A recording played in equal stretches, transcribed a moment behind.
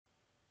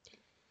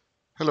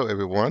Hello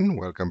everyone,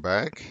 welcome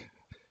back.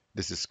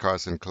 This is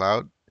Carson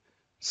Cloud.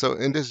 So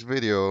in this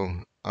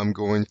video, I'm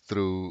going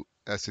through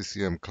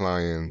SCCM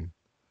client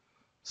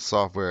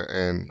software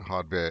and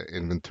hardware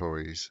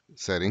inventories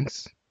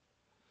settings.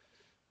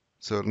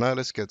 So now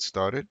let's get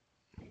started.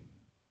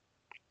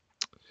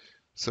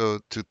 So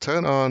to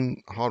turn on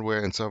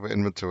hardware and software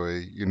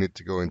inventory, you need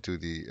to go into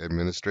the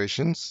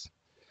administrations,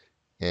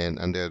 and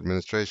under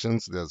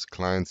administrations, there's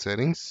client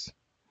settings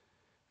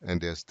and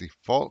there's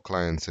default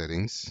client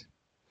settings.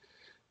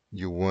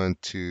 You want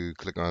to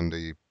click on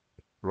the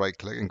right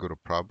click and go to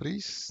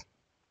properties.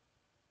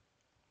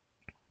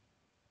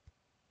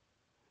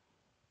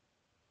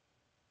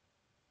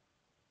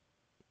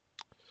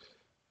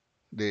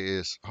 There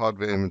is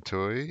hardware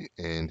inventory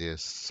and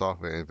there's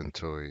software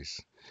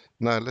inventories.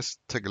 Now let's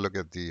take a look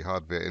at the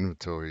hardware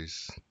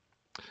inventories.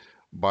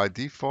 By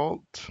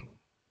default,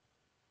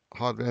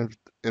 hardware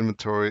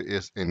inventory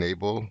is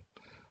enabled,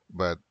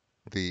 but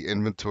the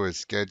inventory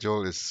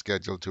schedule is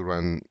scheduled to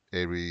run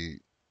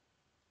every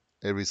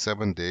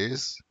 7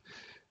 days.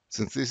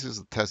 Since this is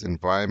a test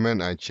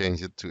environment, I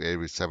changed it to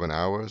every 7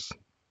 hours.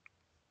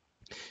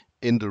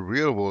 In the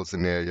real world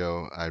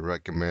scenario, I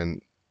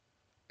recommend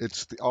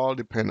all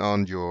depend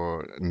on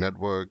your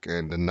network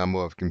and the number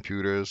of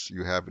computers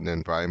you have in the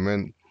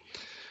environment.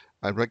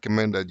 I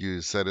recommend that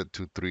you set it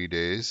to 3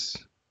 days.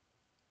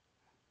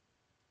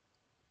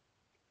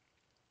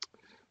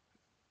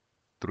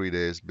 3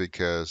 days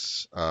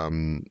because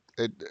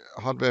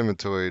hardware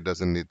inventory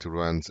doesn't need to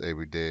run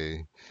every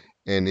day.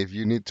 And if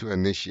you need to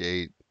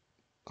initiate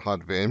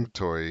hardware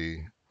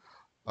inventory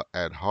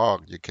ad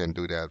hoc, you can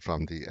do that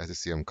from the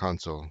SCCM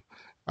console.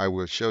 I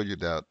will show you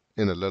that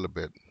in a little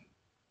bit.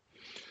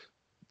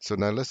 So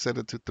now let's set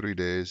it to 3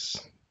 days.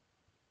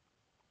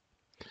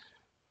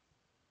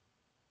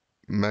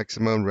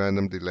 Maximum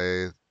random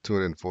delay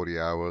 240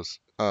 hours,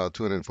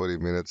 240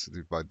 minutes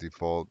by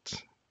default.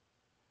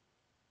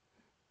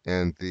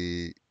 And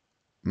the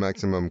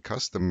maximum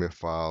custom MIF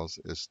files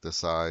is the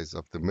size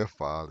of the MIF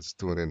file is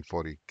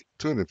 250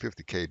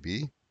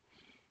 KB.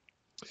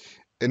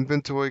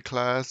 Inventory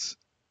class,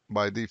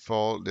 by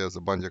default, there's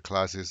a bunch of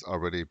classes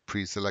already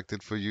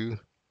pre-selected for you.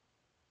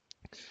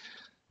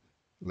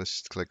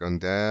 Let's click on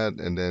that,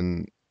 and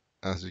then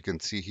as you can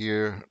see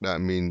here,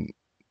 that means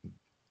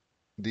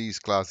these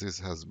classes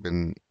has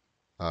been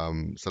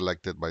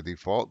selected by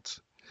default.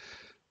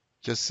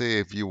 Just say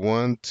if you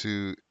want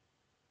to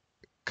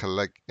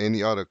collect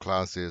any other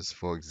classes,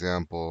 for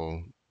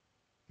example,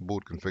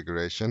 boot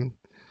configuration,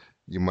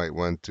 you might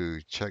want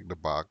to check the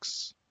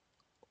box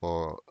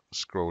or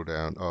scroll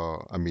down,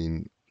 or I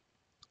mean,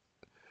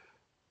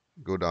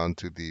 go down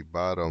to the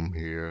bottom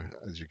here.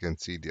 As you can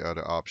see, the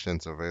other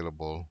options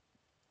available.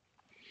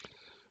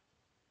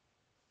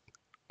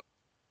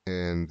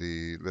 And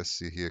let's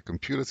see here,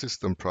 computer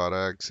system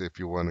products. If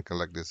you want to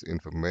collect this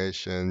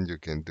information, you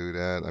can do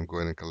that. I'm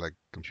going to collect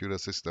computer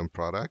system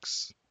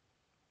products.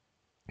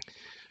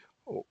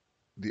 Oh,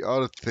 the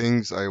other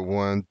things I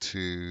want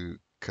to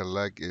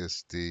collect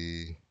is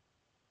the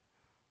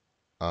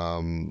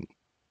um,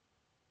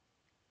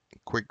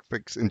 quick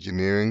fix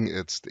engineering.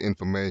 It's the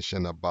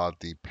information about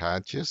the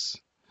patches.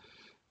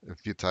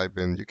 If you type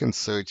in, you can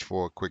search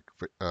for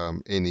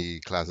any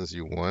classes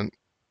you want.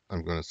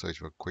 I'm going to search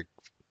for quick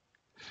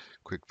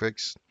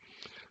fix.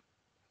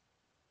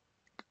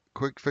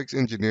 Quick fix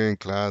engineering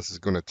class is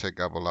going to take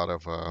up a lot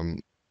of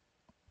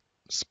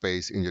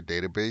space in your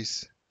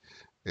database.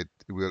 It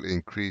will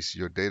increase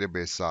your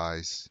database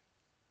size.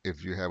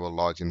 If you have a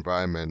large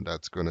environment,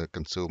 that's going to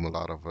consume a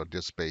lot of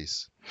disk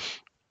space.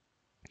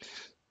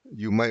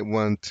 You might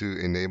want to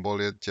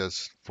enable it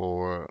just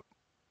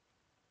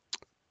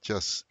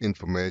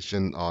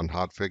information on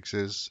hot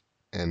fixes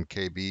and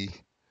KB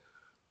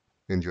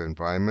in your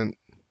environment.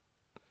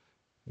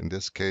 In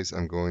this case,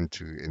 I'm going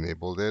to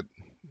enable it.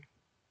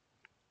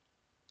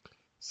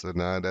 So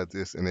now that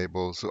is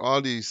enabled. So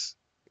all these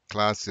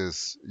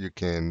classes you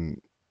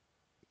can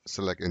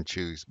select and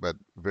choose, but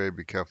very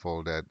be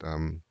careful that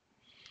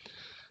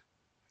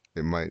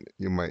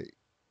you might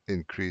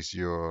increase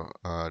your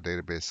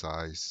database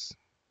size.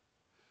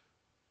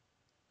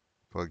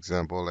 For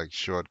example, like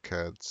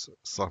shortcuts,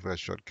 software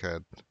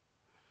shortcut,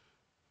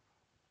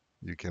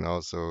 you can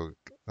also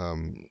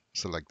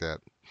select that.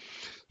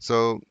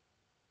 So,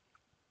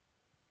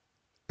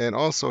 and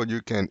also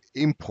you can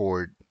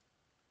import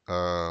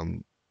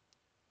um,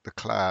 the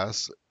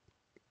class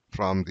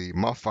from the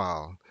MOF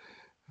file.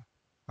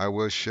 I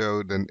will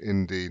show then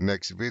in the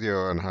next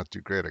video on how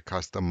to create a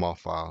custom MOF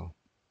file.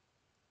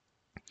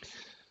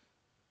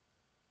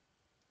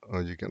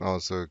 Or you can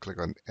also click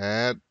on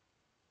add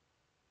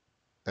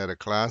a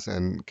class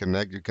and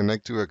connect. You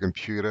connect to a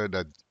computer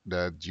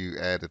that you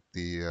added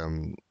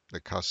the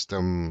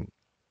custom,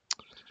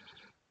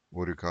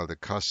 what do you call the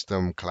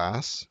custom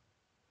class?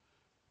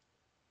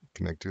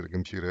 Connect to the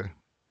computer.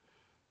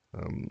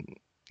 Um,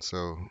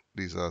 so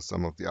these are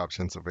some of the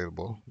options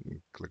available.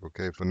 Click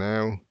OK for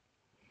now.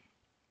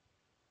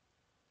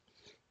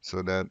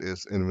 So that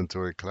is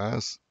inventory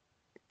class.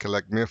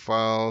 Collect MIF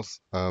files.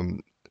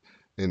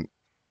 In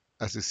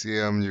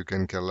SCCM, you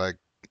can collect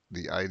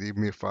the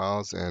IDMIR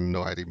files and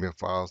no IDMIR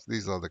files.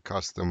 These are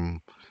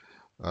the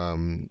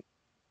um,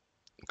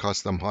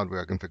 custom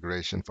hardware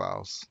configuration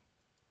files.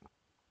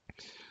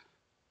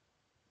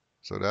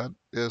 So that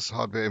is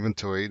hardware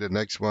inventory. The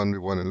next one we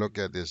want to look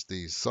at is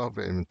the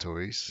software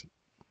inventories.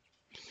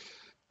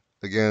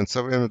 Again,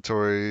 software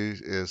inventory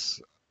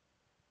is,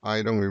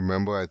 I don't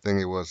remember, I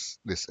think it was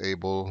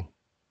disabled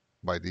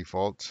by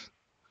default.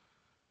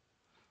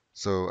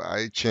 So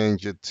I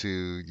changed it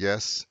to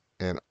yes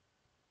and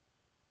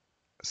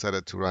set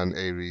it to run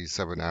every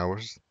 7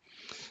 hours.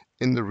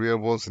 In the real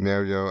world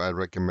scenario, I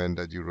recommend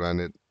that you run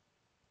it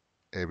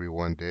every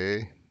 1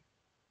 day,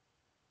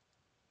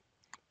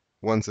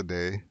 once a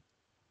day.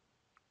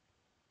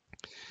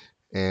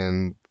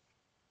 And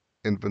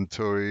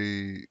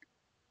inventory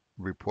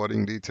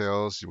reporting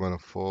details, you want a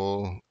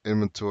full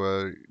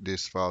inventory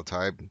this file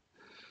type.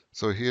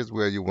 So here's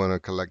where you want to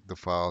collect the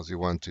files you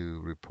want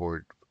to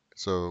report.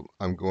 So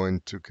I'm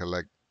going to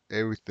collect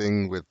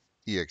everything with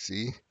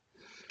exe.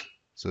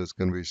 So it's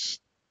going to be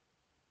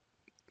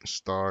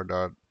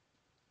star.exe.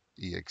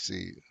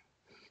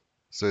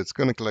 So it's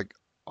going to collect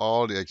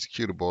all the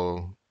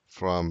executable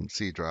from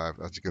C drive.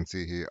 As you can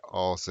see here,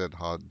 all set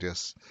hard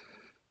disk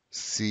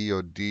C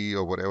or D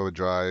or whatever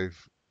drive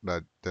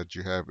that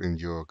you have in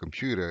your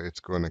computer, it's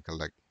going to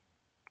collect.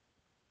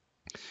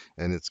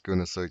 And it's going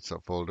to search a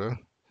folder,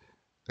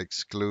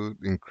 exclude,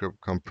 encrypt,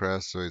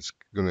 compress. So it's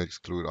going to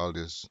exclude all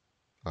this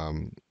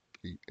um,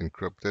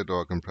 encrypted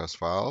or compressed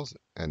files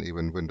and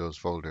even Windows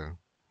folder.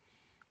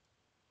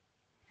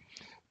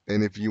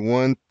 And if you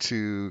want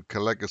to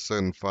collect a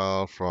certain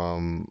file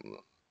from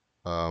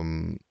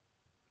um,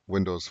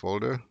 Windows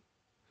folder,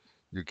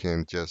 you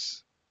can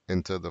just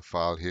enter the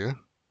file here.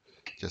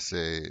 Just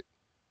say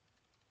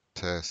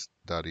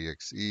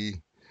test.exe.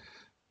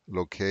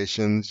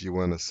 Locations, you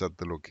want to set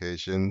the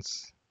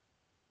locations.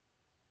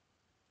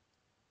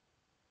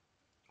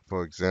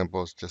 For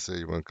example, just say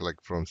you want to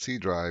collect from C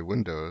drive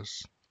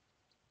Windows.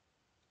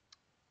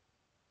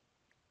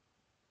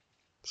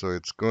 So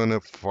it's going to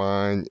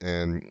find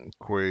and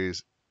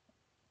queries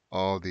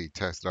all the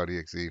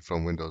test.exe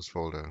from Windows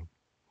folder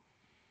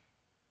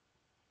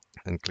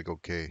and click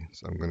OK.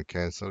 So I'm going to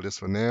cancel this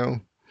for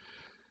now.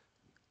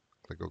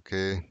 Click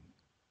OK.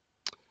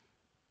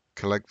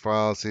 Collect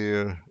files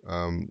here.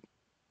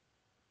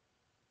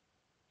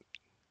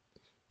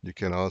 You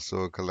can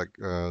also collect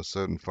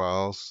certain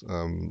files,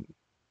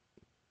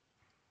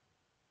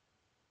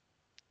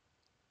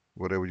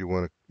 whatever you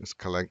want to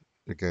collect.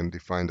 You can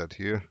define that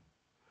here.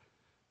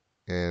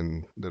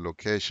 And the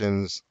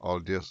locations,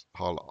 all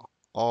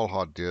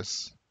hard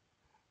disks,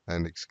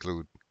 and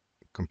exclude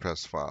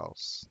compressed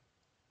files.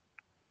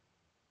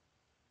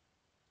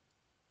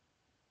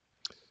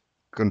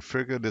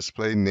 Configure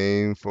display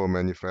name for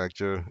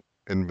manufacturer.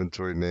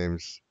 Inventory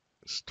names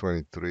is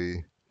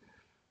 23.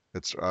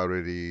 It's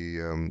already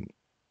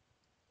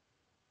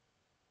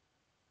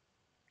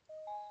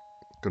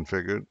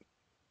configured,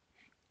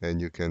 and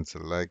you can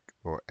select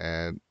or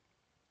add.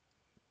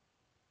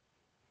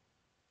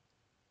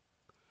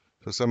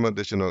 So some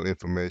additional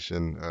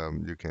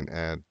information you can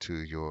add to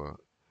your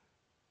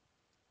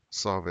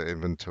software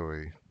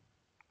inventory.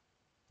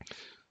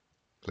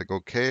 Click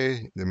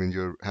OK. That means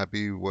you're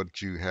happy with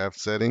what you have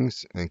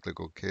settings, and click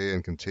OK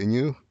and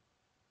continue.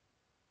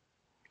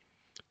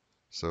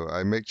 So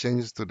I make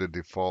changes to the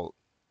default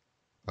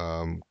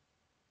um,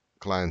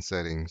 client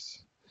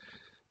settings.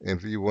 And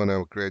if you want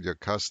to create your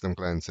custom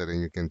client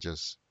setting, you can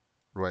just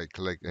right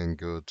click and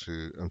go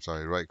to, I'm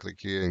sorry, right click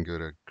here and go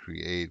to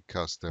create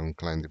custom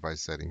client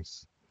device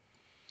settings.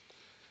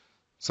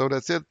 So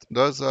that's it.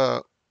 That's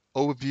a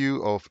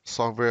overview of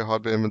software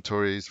hardware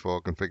inventories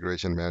for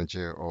configuration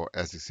manager or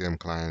SCCM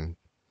client.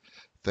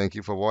 Thank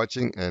you for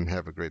watching and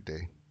have a great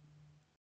day.